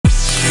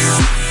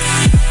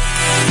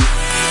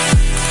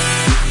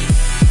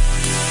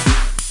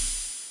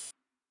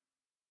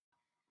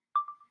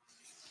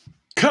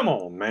Come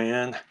on,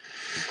 man.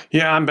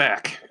 Yeah, I'm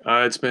back.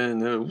 It's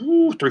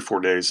been 3,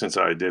 4 days since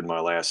I did my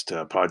last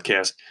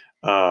podcast.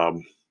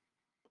 Um,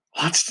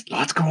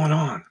 lots going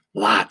on.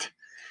 Lot.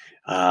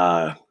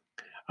 Uh,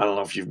 I don't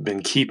know if you've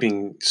been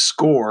keeping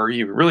score.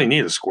 You really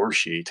need a score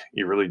sheet.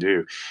 You really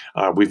do.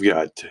 We've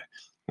got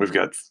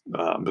this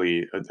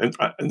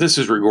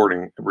is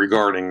regarding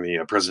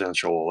the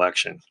presidential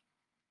election,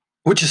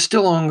 which is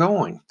still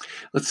ongoing.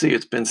 Let's see.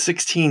 It's been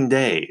 16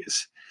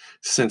 days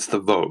since the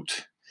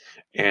vote.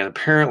 And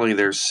apparently,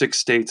 there's 6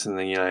 states in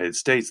the United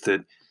States that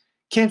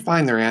can't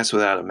find their ass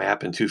without a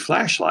map and 2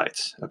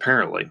 flashlights,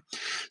 apparently.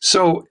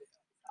 So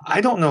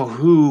I don't know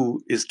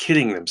who is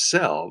kidding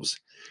themselves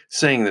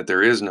saying that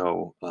there is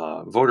no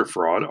voter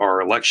fraud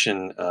or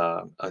election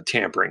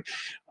tampering.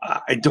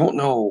 I don't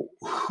know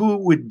who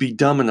would be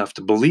dumb enough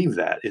to believe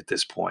that at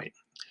this point.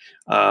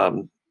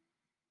 Um,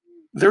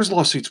 there's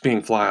lawsuits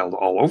being filed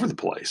all over the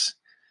place.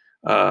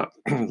 I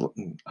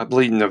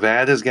believe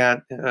Nevada's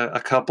got a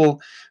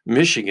couple.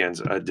 Michigan's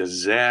a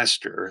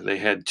disaster. They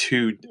had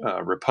two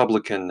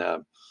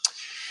Republican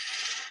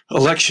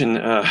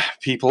election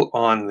people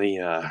on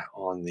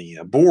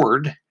the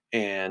board,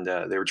 and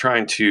they were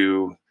trying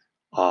to,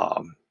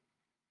 um,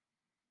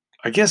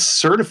 I guess,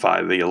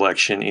 certify the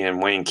election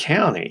in Wayne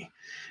County,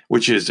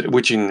 which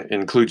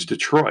includes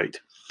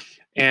Detroit.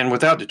 And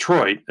without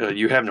Detroit,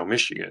 you have no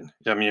Michigan.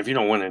 I mean, if you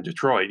don't win in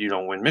Detroit, you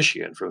don't win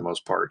Michigan for the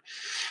most part.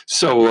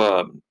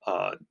 So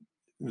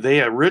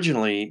they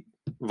originally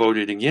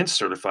voted against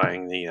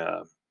certifying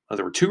the.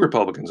 There were 2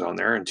 Republicans on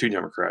there and 2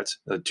 Democrats.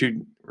 The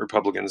 2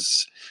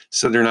 Republicans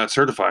said they're not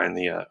certifying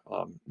the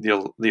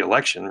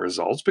election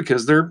results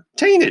because they're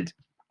tainted,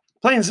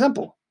 plain and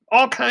simple.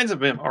 All kinds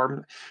of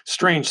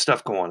strange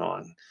stuff going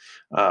on.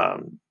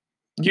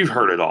 You've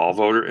heard it all.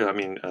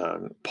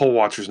 Poll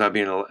watchers not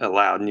being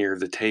allowed near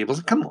the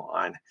tables. Come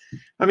on.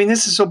 I mean,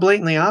 this is so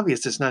blatantly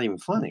obvious. It's not even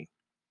funny.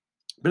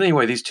 But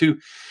anyway, these two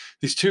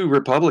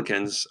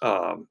Republicans,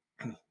 I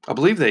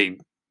believe they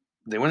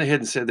went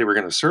ahead and said they were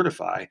going to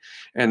certify,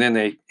 and then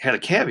they had a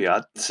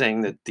caveat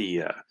saying that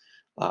it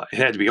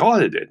had to be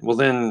audited. Well,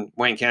 then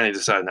Wayne County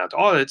decided not to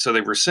audit, so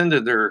they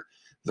rescinded their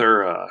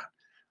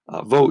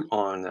vote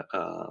on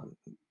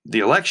the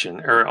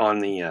election or on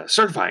the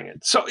certifying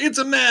it. So it's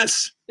a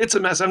mess. It's a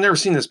mess. I've never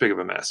seen this big of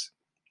a mess.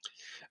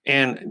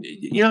 And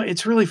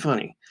it's really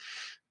funny.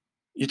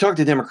 You talk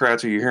to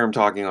Democrats, or you hear them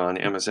talking on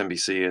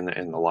MSNBC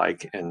and the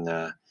like,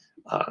 and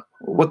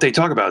what they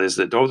talk about is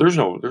that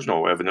there's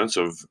no evidence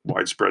of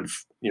widespread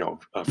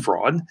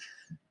fraud.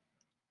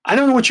 I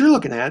don't know what you're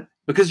looking at,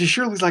 because you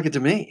sure looks like it to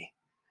me.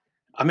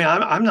 I mean,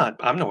 I'm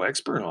no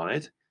expert on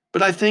it,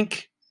 but I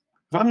think,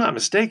 if I'm not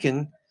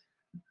mistaken,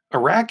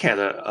 Iraq had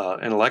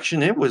an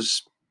election. It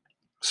was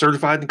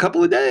certified in a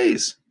couple of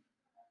days.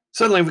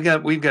 Suddenly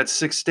we've got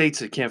 6 states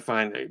that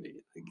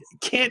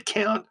can't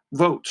count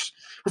votes.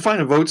 We're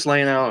finding votes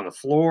laying out on the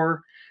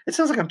floor. It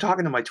sounds like I'm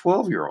talking to my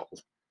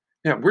 12-year-old.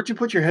 Yeah, where'd you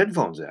put your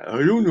headphones at?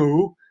 I don't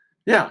know.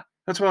 Yeah,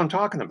 that's what I'm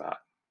talking about.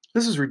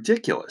 This is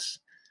ridiculous.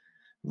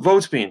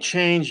 Votes being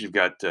changed. You've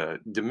got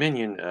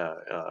Dominion,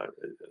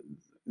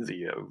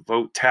 the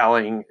vote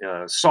tallying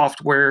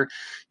software.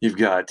 You've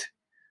got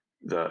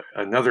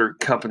another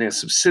company, a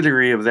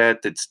subsidiary of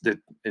that's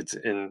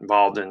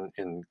involved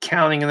in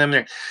counting them.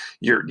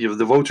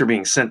 The votes are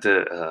being sent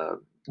to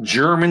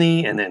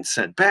Germany and then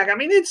sent back. I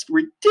mean, it's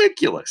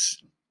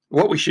ridiculous.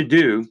 What we should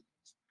do,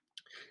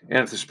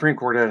 and if the Supreme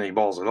Court had any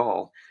balls at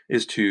all,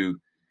 is to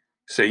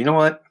say, you know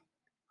what,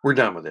 we're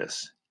done with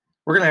this.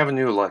 We're going to have a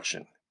new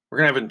election. We're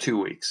going to have it in 2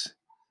 weeks,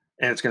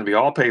 and it's going to be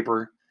all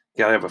paper. You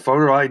got to have a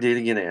photo ID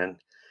to get in,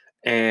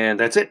 and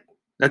that's it.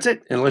 That's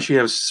it, unless you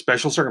have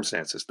special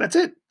circumstances. That's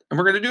it. And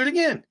we're going to do it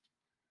again.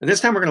 And this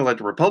time we're going to let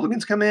the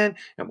Republicans come in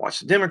and watch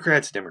the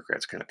Democrats. The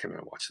Democrats going to come in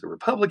and watch the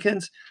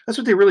Republicans. That's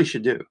what they really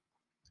should do.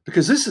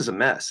 Because this is a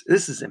mess.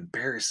 This is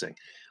embarrassing.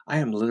 I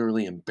am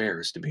literally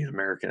embarrassed to be an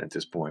American at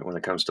this point when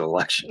it comes to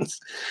elections.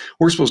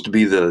 We're supposed to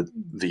be the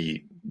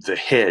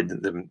head,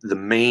 the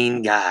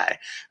main guy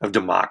of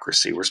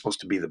democracy. We're supposed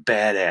to be the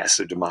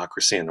badass of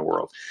democracy in the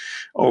world.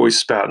 Always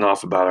spouting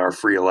off about our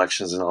free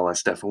elections and all that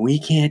stuff. And we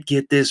can't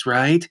get this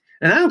right.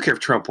 And I don't care if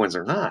Trump wins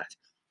or not.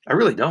 I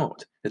really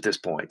don't at this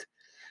point.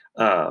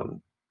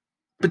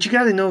 But you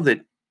got to know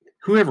that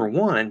whoever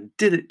won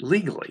did it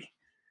legally.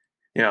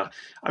 Yeah.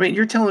 I mean,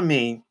 you're telling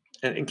me,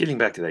 and getting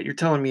back to that, you're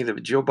telling me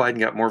that Joe Biden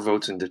got more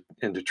votes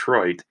in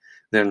Detroit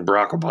than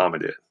Barack Obama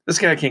did. This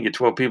guy can't get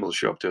 12 people to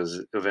show up to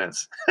his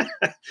events.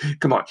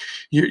 Come on.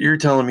 You're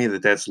telling me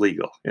that that's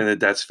legal and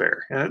that's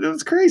fair. And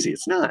it's crazy.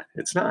 It's not.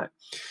 It's not.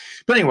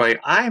 But anyway,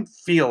 I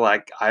feel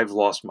like I've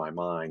lost my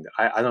mind.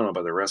 I don't know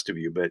about the rest of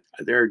you, but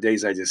there are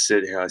days I just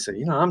sit here. I say,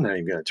 I'm not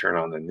even going to turn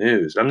on the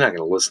news. I'm not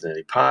going to listen to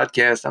any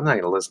podcast. I'm not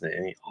going to listen to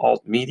any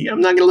alt media.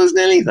 I'm not going to listen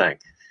to anything,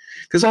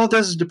 because all it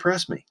does is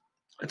depress me.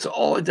 That's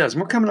all it does.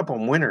 And we're coming up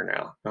on winter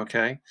now,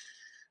 okay?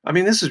 I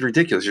mean, this is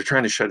ridiculous. You're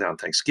trying to shut down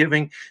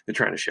Thanksgiving. They're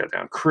trying to shut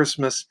down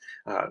Christmas.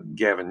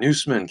 Gavin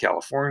Newsom in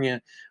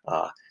California.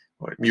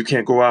 You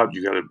can't go out.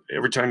 You got to,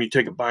 every time you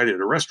take a bite at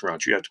a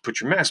restaurant, you have to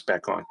put your mask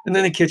back on. And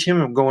then they catch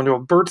him going to a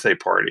birthday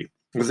party.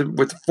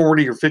 with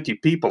 40 or 50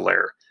 people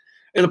there.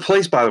 In a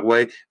place, by the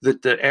way,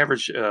 that the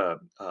average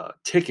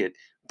ticket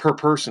per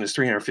person is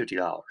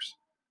 $350.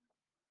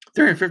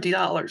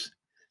 $350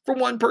 for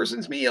one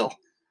person's meal.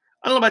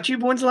 I don't know about you,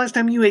 but when's the last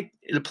time you ate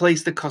at a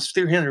place that costs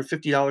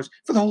 $350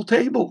 for the whole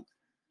table?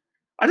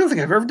 I don't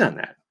think I've ever done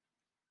that.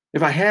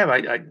 If I have,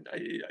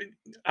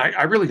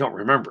 I really don't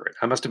remember it.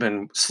 I must have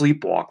been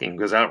sleepwalking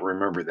because I don't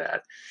remember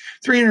that.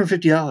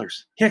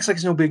 $350. He acts like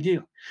it's no big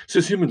deal.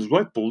 Says him and his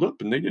wife pulled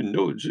up and they didn't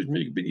know there's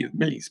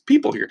many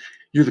people here.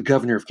 You're the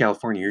governor of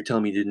California. You're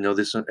telling me you didn't know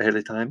this ahead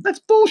of time? That's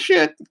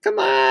bullshit. Come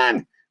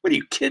on. What are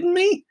you kidding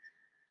me?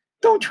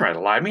 Don't try to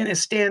lie to me and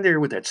stand there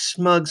with that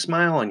smug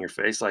smile on your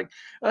face, like,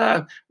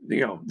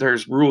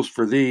 there's rules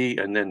for thee,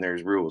 and then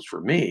there's rules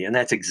for me. And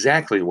that's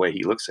exactly the way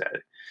he looks at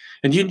it.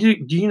 And do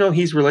you know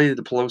he's related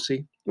to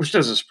Pelosi? Which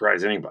doesn't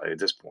surprise anybody at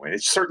this point.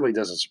 It certainly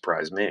doesn't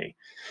surprise me.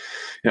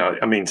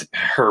 I mean,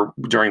 her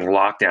during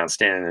lockdown,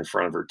 standing in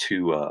front of her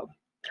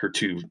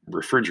two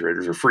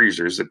refrigerators or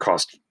freezers that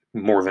cost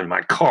more than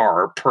my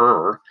car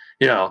per,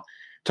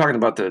 talking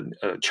about the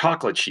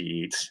chocolate she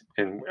eats,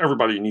 and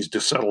everybody needs to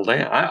settle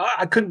down.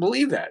 I couldn't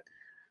believe that.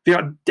 The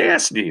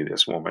audacity of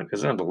this woman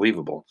is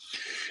unbelievable.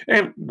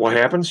 And what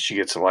happens? She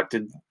gets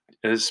elected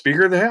as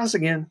Speaker of the House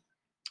again.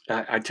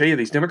 I tell you,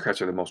 these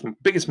Democrats are the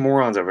biggest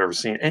morons I've ever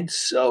seen, and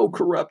so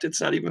corrupt. It's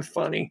not even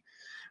funny.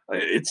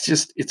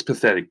 It's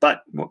pathetic.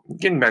 But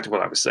getting back to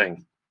what I was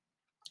saying,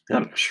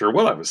 I'm not sure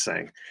what I was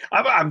saying.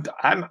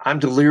 I'm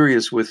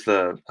delirious with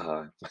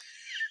I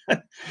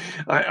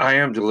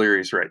am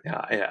delirious right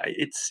now.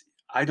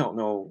 I don't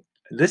know.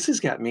 This has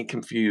got me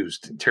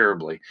confused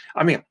terribly.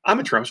 I mean, I'm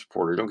a Trump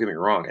supporter, don't get me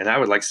wrong, and I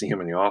would like to see him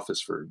in the office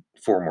for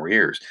 4 more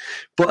years.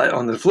 But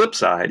on the flip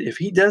side, if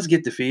he does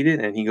get defeated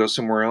and he goes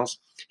somewhere else,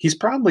 he's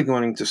probably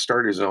going to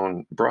start his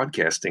own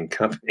broadcasting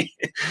company.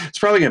 It's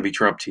probably going to be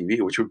Trump TV,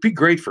 which would be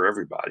great for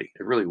everybody.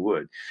 It really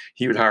would.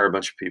 He would hire a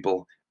bunch of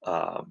people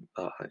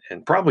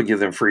and probably give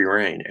them free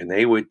reign, and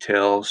they would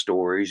tell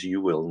stories you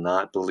will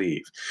not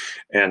believe.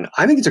 And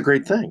I think it's a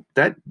great thing.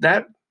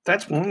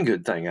 That's one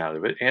good thing out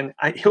of it. And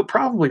he'll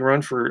probably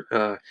run for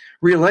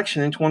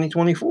re-election in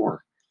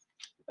 2024.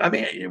 I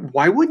mean,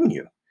 why wouldn't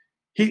you?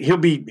 He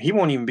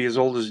won't even be as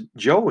old as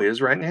Joe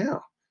is right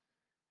now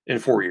in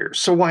 4 years.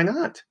 So why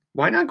not?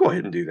 Why not go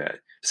ahead and do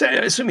that?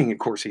 Assuming, of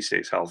course, he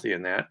stays healthy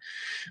in that.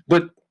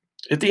 But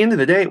at the end of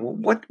the day,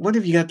 what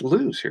have you got to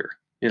lose here?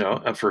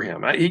 For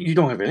him, you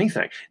don't have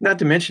anything. Not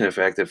to mention the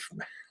fact that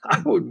I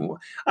wouldn't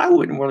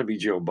want to be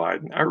Joe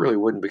Biden. I really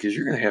wouldn't, because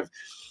you're going to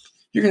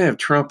have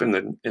Trump in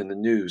the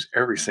news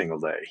every single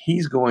day.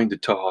 He's going to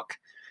talk.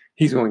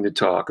 He's going to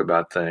talk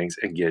about things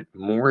and get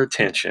more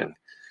attention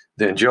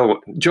than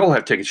Joe. Joe will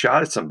have to take a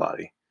shot at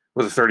somebody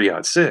with a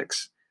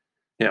 30-06,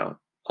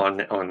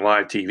 on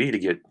live TV to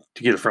get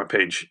a front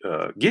page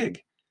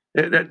gig.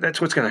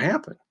 That's what's going to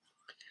happen.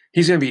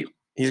 He's going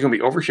to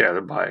be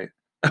overshadowed by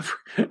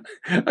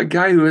a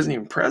guy who isn't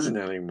even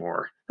president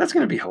anymore. That's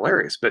going to be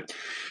hilarious. But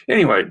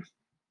anyway,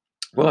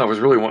 what I was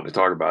really wanting to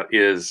talk about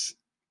is,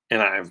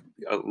 and I've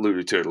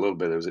alluded to it a little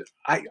bit, is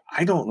I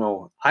don't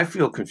know. I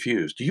feel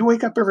confused. Do you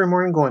wake up every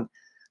morning going,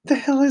 the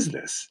hell is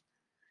this?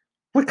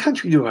 What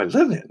country do I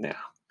live in now?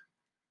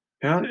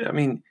 I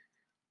mean,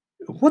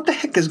 what the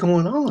heck is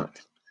going on?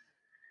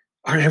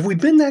 Have we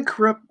been that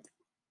corrupt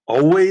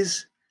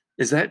always?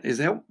 Is that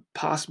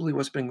possibly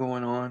what's been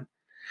going on?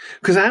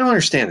 Because I don't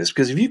understand this.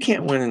 Because if you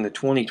can't win in the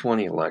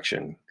 2020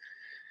 election,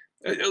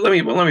 let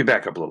me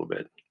back up a little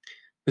bit.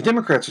 The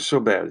Democrats are so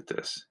bad at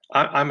this.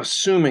 I'm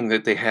assuming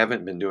that they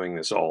haven't been doing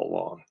this all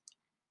along,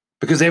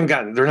 because they're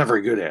not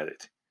very good at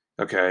it.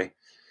 Okay.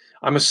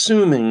 I'm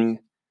assuming,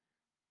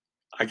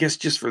 I guess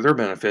just for their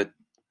benefit,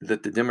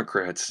 that the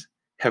Democrats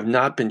have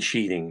not been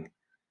cheating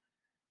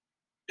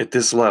at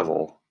this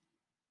level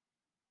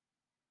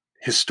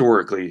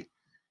historically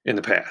in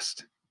the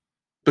past.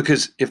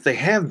 Because if they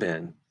have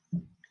been,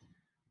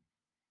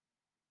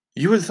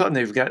 you would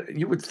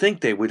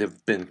think they would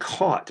have been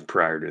caught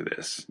prior to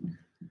this.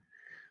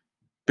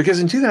 Because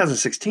in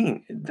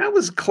 2016, that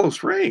was a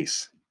close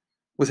race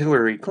with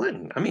Hillary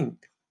Clinton. I mean,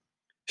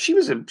 she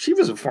was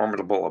a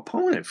formidable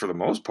opponent for the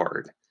most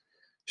part.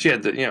 She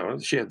had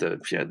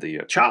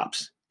the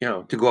chops,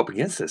 to go up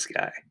against this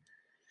guy.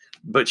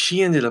 But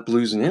she ended up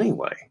losing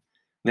anyway.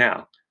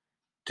 Now,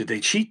 did they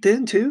cheat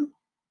then too?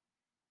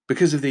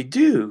 Because if they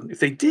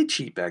did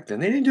cheat back then,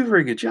 they didn't do a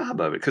very good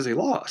job of it, because they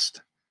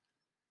lost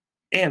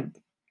and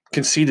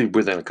conceded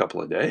within a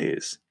couple of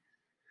days.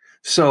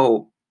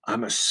 So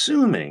I'm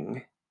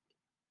assuming,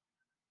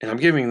 and I'm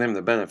giving them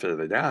the benefit of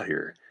the doubt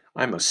here,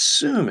 I'm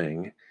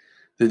assuming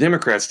the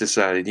Democrats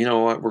decided, you know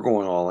what, we're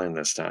going all in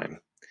this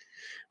time.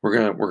 We're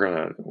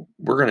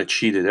gonna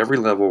cheat at every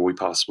level we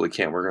possibly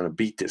can. We're gonna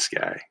beat this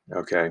guy.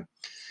 Okay.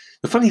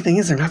 The funny thing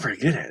is, they're not very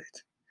good at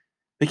it.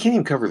 They can't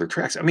even cover their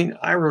tracks. I mean,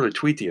 I wrote a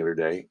tweet the other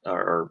day,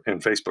 or in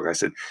Facebook. I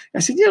said,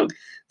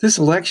 this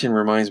election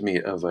reminds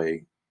me of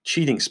a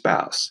cheating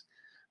spouse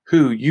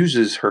who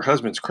uses her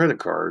husband's credit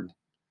card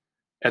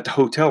at the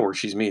hotel where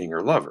she's meeting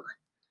her lover,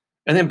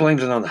 and then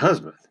blames it on the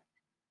husband,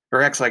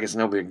 or acts like it's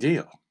no big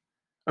deal.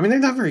 I mean, they're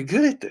not very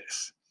good at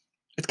this.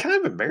 It's kind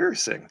of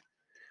embarrassing.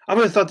 I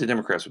would have thought the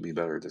Democrats would be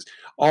better at this.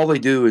 All they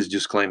do is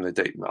just claim that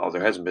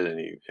there hasn't been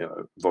any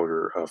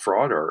voter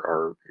fraud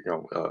or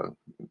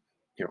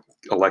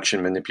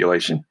election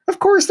manipulation. Of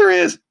course there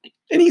is.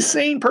 Any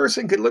sane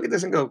person could look at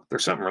this and go,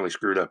 "There's something really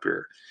screwed up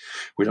here.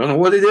 We don't know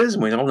what it is,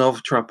 and we don't know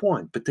if Trump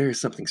won, but there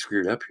is something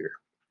screwed up here."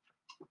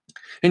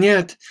 And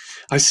yet,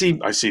 I see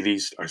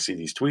these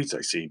tweets.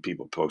 I see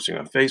people posting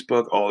on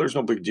Facebook, "Oh, there's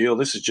no big deal.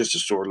 This is just a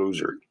sore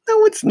loser."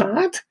 No, it's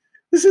not.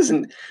 This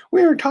isn't.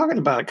 We are talking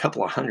about a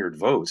couple of hundred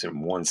votes in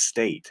one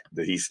state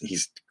that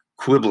he's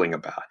quibbling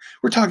about.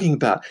 We're talking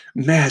about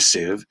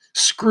massive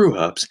screw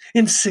ups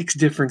in 6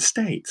 different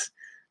states.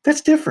 That's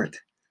different.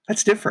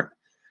 That's different.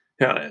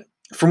 Now,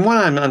 from what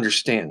I'm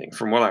understanding,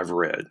 from what I've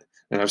read,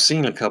 and I've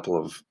seen a couple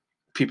of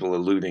people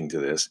alluding to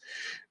this,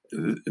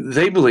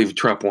 they believe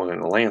Trump won in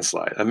a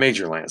landslide, a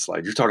major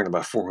landslide. You're talking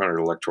about 400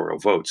 electoral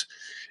votes,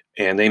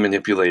 and they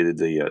manipulated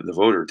the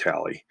voter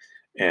tally,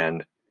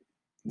 and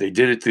they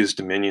did it through this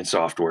Dominion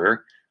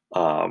software.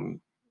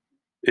 Um,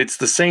 it's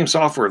the same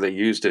software they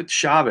used that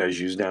Chavez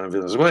used down in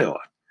Venezuela,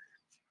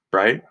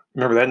 right?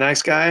 Remember that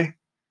nice guy,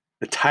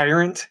 a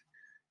tyrant,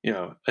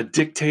 a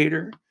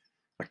dictator,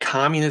 a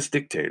communist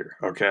dictator.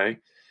 Okay,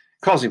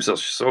 calls himself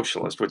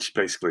socialist, which is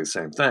basically the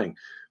same thing.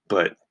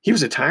 But he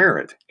was a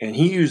tyrant, and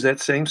he used that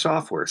same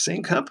software,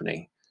 same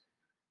company,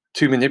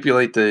 to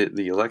manipulate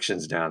the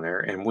elections down there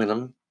and win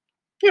them,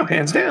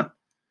 hands down.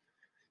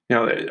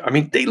 I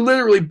mean, they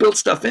literally built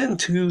stuff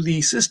into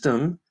the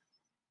system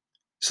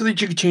so that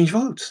you could change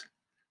votes.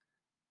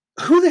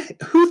 Who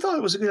thought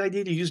it was a good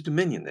idea to use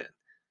Dominion then?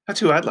 That's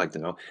who I'd like to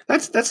know.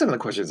 That's some of the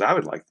questions I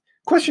would like.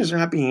 Questions are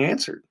not being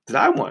answered that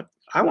I want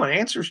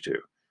answers to.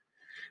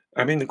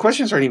 I mean, the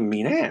questions aren't even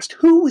being asked.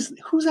 Whose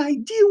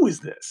idea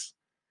was this?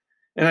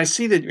 And I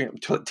see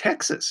that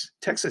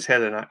Texas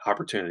had an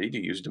opportunity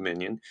to use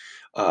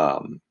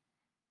um,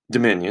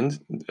 Dominion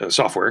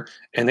software,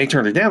 and they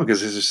turned it down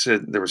because, as I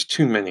said, there was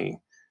too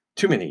many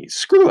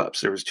screw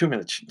ups. There was too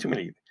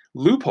many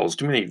loopholes.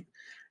 Too many.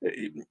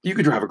 You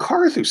could drive a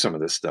car through some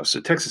of this stuff. So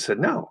Texas said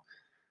no.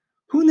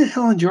 Who in the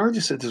hell in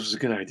Georgia said this was a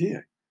good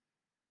idea?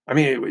 I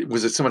mean,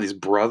 was it somebody's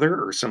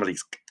brother or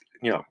somebody's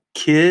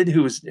kid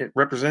who was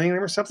representing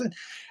them or something?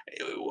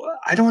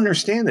 I don't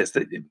understand this.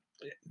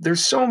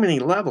 There's so many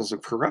levels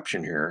of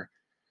corruption here.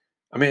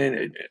 I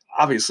mean,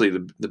 obviously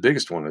the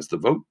biggest one is the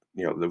vote,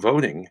 the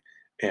voting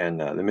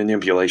and the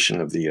manipulation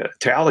of the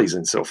tallies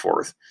and so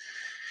forth.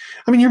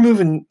 I mean,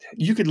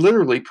 you could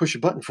literally push a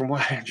button. From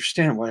what I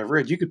understand, what I've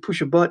read, you could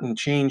push a button and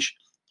change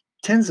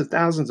tens of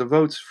thousands of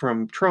votes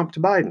from Trump to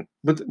Biden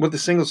with a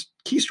single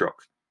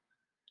keystroke.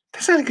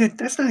 That's not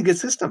a good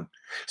system,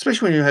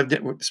 especially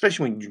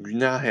when you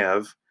now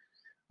have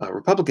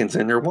Republicans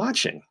in there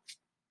watching,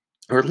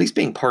 or at least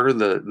being part of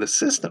the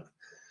system.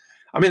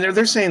 I mean,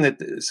 they're saying that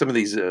some of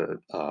these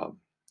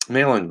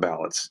mail-in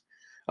ballots.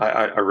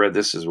 I read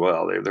this as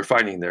well. They're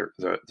finding that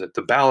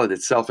the ballot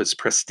itself is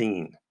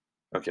pristine.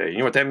 Okay, you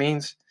know what that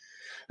means?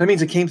 That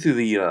means it came through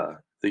the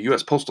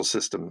U.S. postal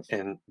system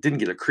and didn't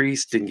get a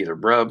crease, didn't get a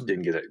rub,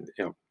 didn't get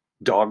a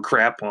dog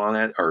crap on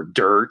it or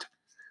dirt.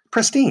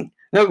 Pristine.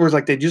 In other words,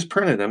 like they just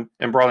printed them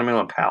and brought them in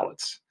on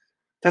pallets.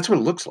 That's what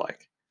it looks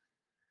like.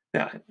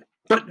 Yeah,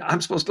 but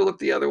I'm supposed to look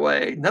the other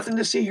way. Nothing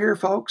to see here,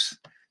 folks.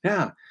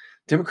 Yeah,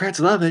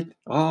 Democrats love it.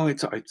 Oh,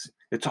 it's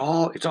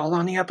all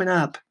on the up and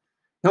up.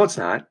 No, it's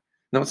not.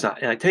 No, it's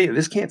not. And I tell you,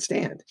 this can't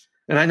stand.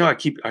 And I know I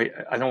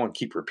don't want to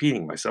keep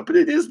repeating myself, but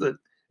it is the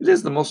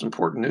most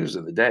important news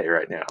of the day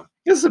right now.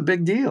 This is a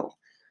big deal.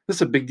 This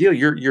is a big deal.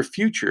 Your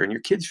future and your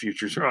kids'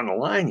 futures are on the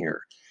line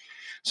here.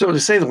 So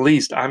to say the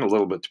least, I'm a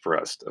little bit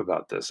depressed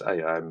about this.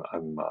 I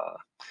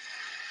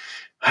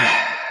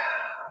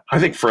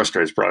think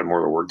frustrated is probably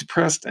more the word.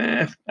 Depressed,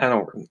 I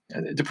don't.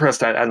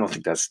 Depressed, I don't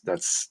think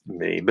that's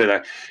me.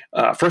 But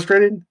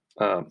frustrated,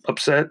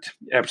 upset,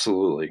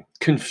 absolutely.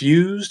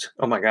 Confused.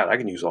 Oh my God, I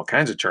can use all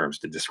kinds of terms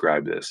to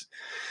describe this.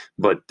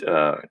 But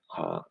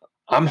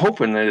I'm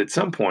hoping that at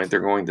some point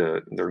they're going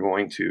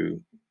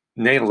to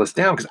nail this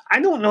down, because I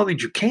don't know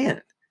that you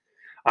can.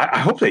 I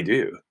hope they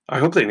do. I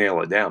hope they nail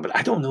it down, but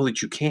I don't know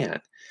that you can,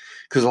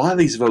 because a lot of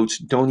these votes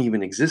don't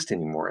even exist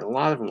anymore. And a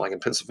lot of them, like in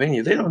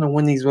Pennsylvania, they don't know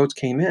when these votes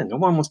came in. No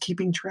one was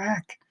keeping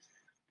track.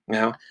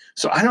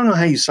 So I don't know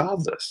how you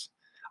solve this.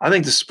 I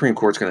think the Supreme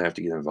Court's going to have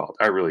to get involved.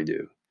 I really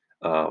do.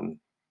 Um,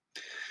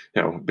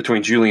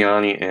 between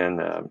Giuliani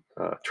and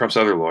Trump's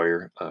other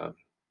lawyer,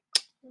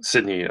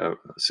 Sydney, I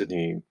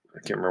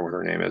can't remember what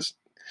her name is,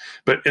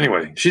 but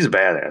anyway, she's a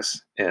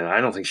badass, and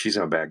I don't think she's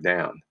going to back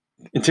down.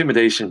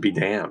 Intimidation be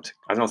damned.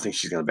 I don't think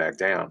she's going to back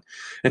down.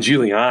 And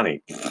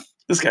Giuliani,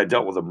 this guy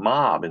dealt with a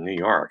mob in New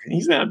York, and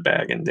he's not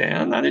backing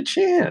down, not a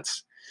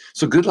chance.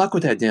 So good luck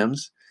with that,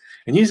 Dems.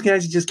 And you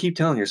guys just keep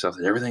telling yourself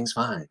that everything's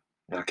fine,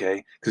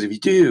 okay? Because if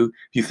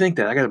you think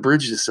that, I got a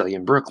bridge to sell you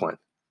in Brooklyn,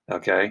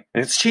 okay?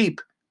 And it's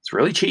cheap. It's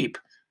really cheap.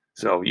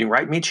 So you can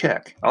write me a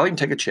check. I'll even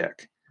take a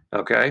check,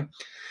 okay?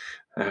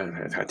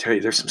 I tell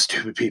you, there's some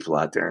stupid people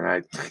out there,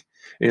 and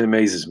it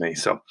amazes me.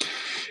 So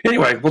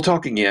Anyway, we'll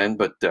talk again.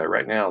 But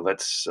right now,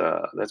 that's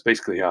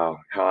basically how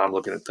I'm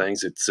looking at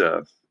things. It's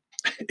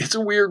it's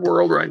a weird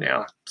world right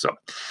now. So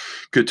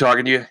good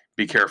talking to you.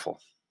 Be careful.